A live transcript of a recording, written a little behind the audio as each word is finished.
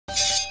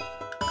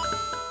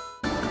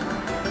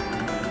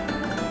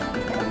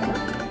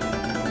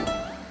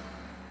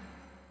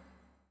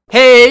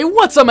Hey,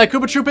 what's up my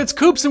Koopa Troop? It's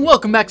Koops and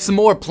welcome back to some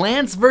more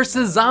Plants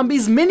vs.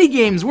 Zombies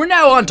minigames. We're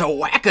now on to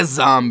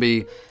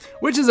Whack-A-Zombie,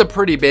 which is a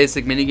pretty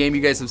basic minigame.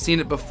 You guys have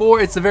seen it before.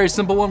 It's a very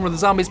simple one where the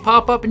zombies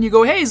pop up and you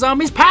go, hey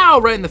zombies, pow,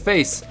 right in the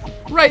face.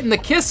 Right in the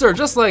kisser,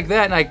 just like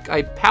that. And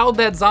I powed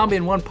that zombie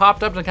and one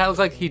popped up and it kind of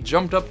looked like he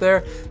jumped up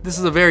there. This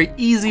is a very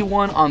easy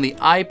one on the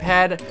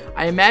iPad.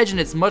 I imagine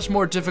it's much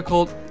more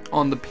difficult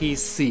on the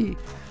PC,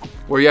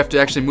 where you have to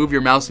actually move your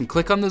mouse and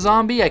click on the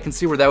zombie. I can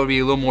see where that would be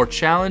a little more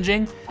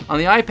challenging. On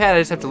the iPad, I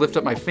just have to lift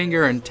up my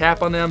finger and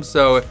tap on them,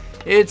 so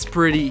it's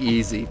pretty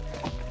easy.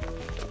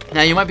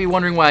 Now, you might be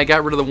wondering why I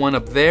got rid of the one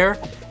up there,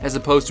 as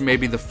opposed to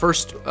maybe the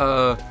first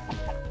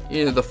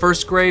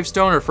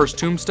gravestone or first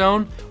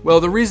tombstone.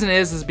 Well, the reason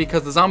is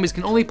because the zombies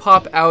can only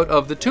pop out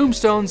of the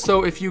tombstone,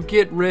 so if you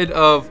get rid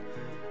of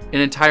an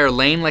entire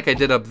lane like I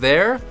did up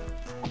there,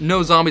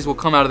 no zombies will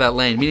come out of that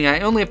lane, meaning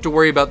I only have to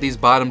worry about these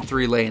bottom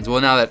three lanes. Well,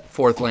 now that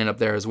fourth lane up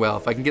there as well.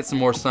 If I can get some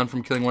more sun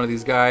from killing one of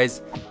these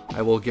guys,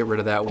 I will get rid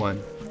of that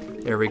one.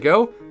 There we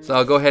go. So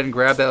I'll go ahead and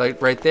grab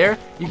that right there.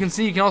 You can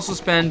see you can also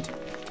spend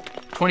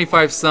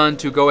 25 sun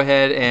to go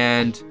ahead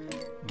and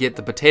get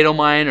the potato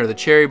mine or the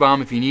cherry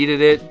bomb if you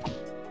needed it.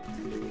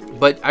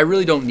 But I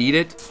really don't need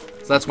it,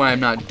 so that's why I'm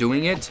not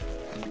doing it.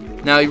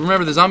 Now, you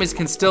remember the zombies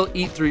can still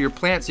eat through your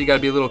plant, so you gotta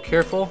be a little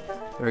careful.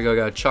 There we go,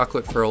 got a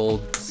chocolate for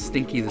old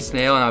Stinky the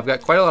snail, and I've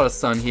got quite a lot of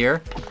sun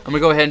here. I'm gonna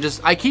go ahead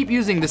and I keep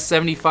using the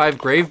 75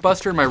 Grave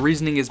Buster. My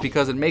reasoning is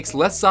because it makes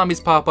less zombies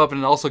pop up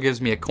and it also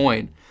gives me a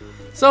coin.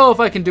 So if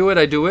I can do it,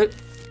 I do it.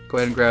 Go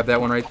ahead and grab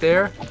that one right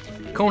there.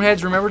 Cone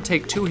heads, remember,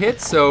 take 2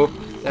 hits, so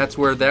that's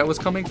where that was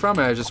coming from.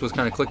 I just was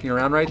kind of clicking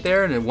around right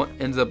there, and it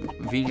ends up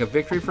being a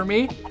victory for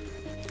me.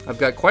 I've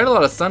got quite a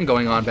lot of sun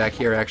going on back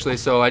here, actually,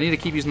 so I need to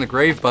keep using the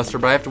Grave Buster,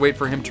 but I have to wait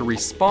for him to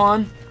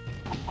respawn.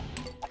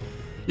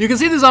 You can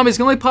see the zombies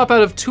can only pop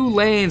out of 2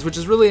 lanes, which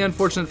is really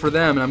unfortunate for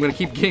them, and I'm going to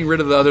keep getting rid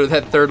of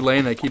that third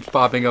lane that keeps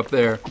popping up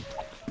there.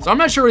 So I'm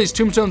not sure where these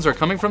tombstones are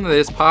coming from, that they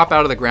just pop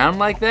out of the ground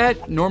like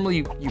that.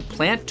 Normally you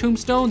plant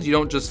tombstones, you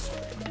don't just,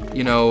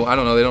 you know, I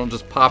don't know, they don't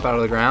just pop out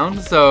of the ground,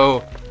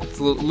 so it's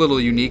a little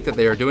unique that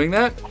they are doing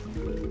that.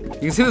 You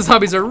can see the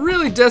zombies are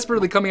really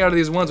desperately coming out of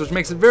these ones, which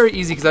makes it very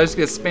easy because I just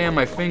get to spam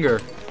my finger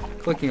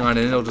clicking on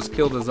it and it'll just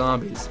kill the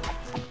zombies.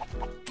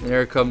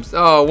 There it comes.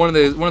 Oh, one of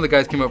the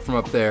guys came up from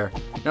up there.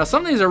 Now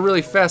some of these are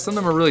really fast, some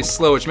of them are really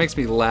slow, which makes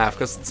me laugh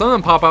because some of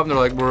them pop up and they're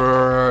like,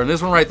 brrr, and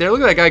this one right there, look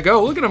at that guy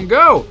go, look at him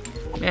go.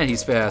 Man,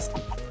 he's fast.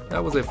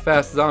 That was a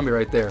fast zombie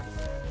right there. Go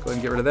ahead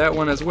and get rid of that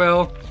one as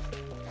well.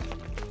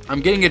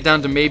 I'm getting it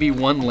down to maybe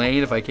 1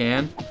 lane if I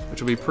can,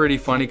 which will be pretty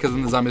funny because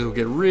then the zombies will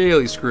get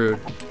really screwed.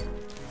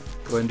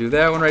 Go ahead and do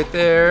that one right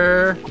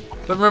there.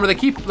 But remember, they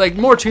keep, like,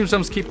 more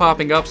tombstones keep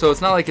popping up, so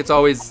it's not like it's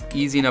always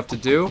easy enough to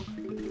do.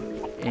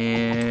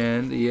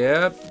 And,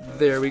 yep,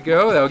 there we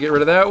go. That'll get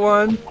rid of that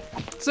one.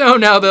 So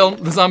now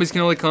the zombies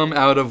can only come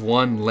out of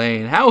 1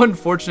 lane. How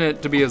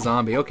unfortunate to be a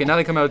zombie. Okay, now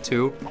they come out of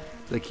 2.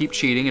 They keep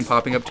cheating and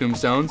popping up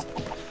tombstones.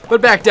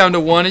 But back down to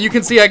 1, and you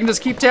can see I can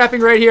just keep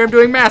tapping right here. I'm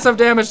doing massive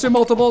damage to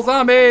multiple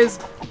zombies.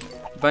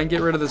 If I can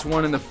get rid of this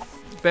one in the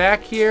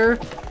back here.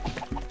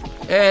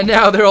 And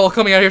now they're all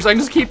coming out here, so I can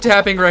just keep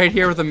tapping right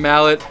here with a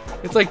mallet.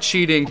 It's like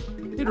cheating.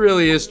 It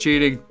really is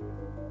cheating.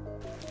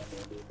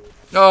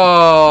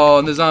 Oh,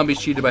 and the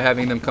zombies cheated by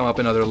having them come up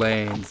in other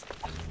lanes.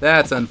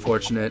 That's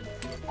unfortunate.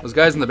 Those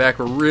guys in the back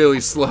were really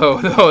slow.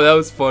 Oh, that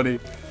was funny.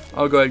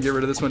 I'll go ahead and get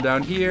rid of this one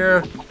down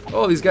here.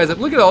 Oh, these guys,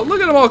 look at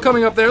them all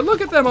coming up there.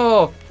 Look at them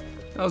all.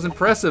 That was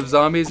impressive,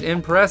 zombies,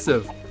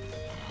 impressive.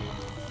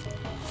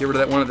 Get rid of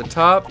that one at the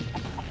top.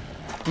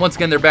 Once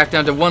again, they're back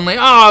down to 1 lane.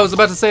 Oh, I was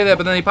about to say that,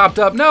 but then they popped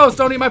up. No,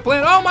 don't eat my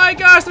plant. Oh my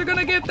gosh, they're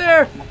gonna get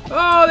there.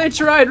 Oh, they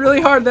tried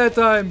really hard that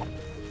time.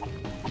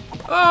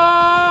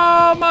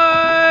 Oh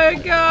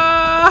my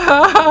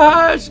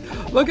gosh.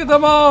 Look at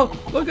them all.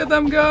 Look at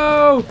them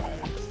go.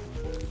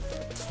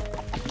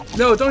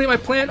 No, don't eat my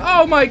plant.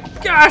 Oh my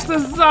gosh, the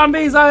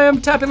zombies! I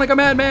am tapping like a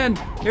madman.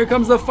 Here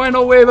comes the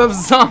final wave of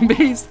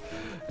zombies.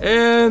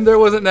 And there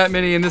wasn't that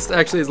many, and this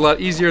actually is a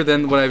lot easier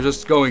than what I was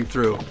just going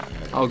through.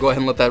 I'll go ahead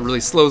and let that really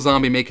slow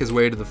zombie make his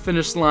way to the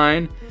finish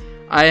line.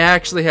 I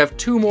actually have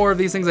 2 more of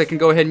these things I can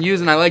go ahead and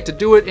use, and I like to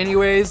do it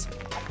anyways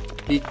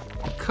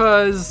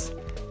because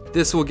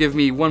this will give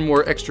me 1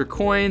 more extra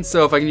coin.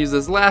 So if I can use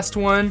this last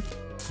one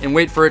and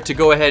wait for it to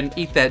go ahead and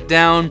eat that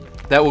down,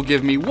 that will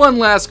give me 1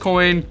 last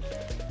coin.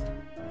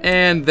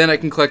 And then I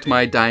can collect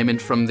my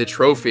diamond from the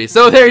trophy.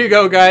 So there you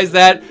go, guys.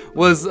 That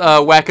was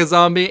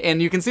Whack-A-Zombie.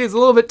 And you can see it's a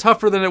little bit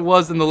tougher than it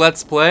was in the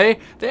Let's Play.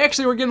 They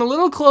actually were getting a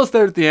little close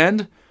there at the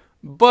end.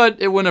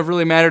 But it wouldn't have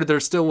really mattered. There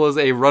still was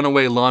a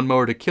runaway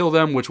lawnmower to kill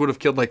them, which would have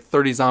killed like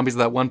 30 zombies at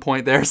that one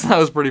point there. So that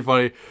was pretty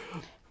funny.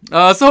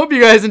 So hope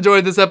you guys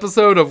enjoyed this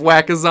episode of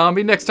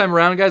Whack-A-Zombie. Next time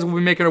around, guys, we'll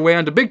be making our way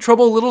on to Big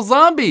Trouble Little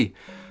Zombie.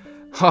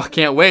 Oh,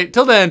 can't wait.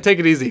 Till then, take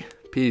it easy.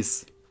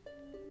 Peace.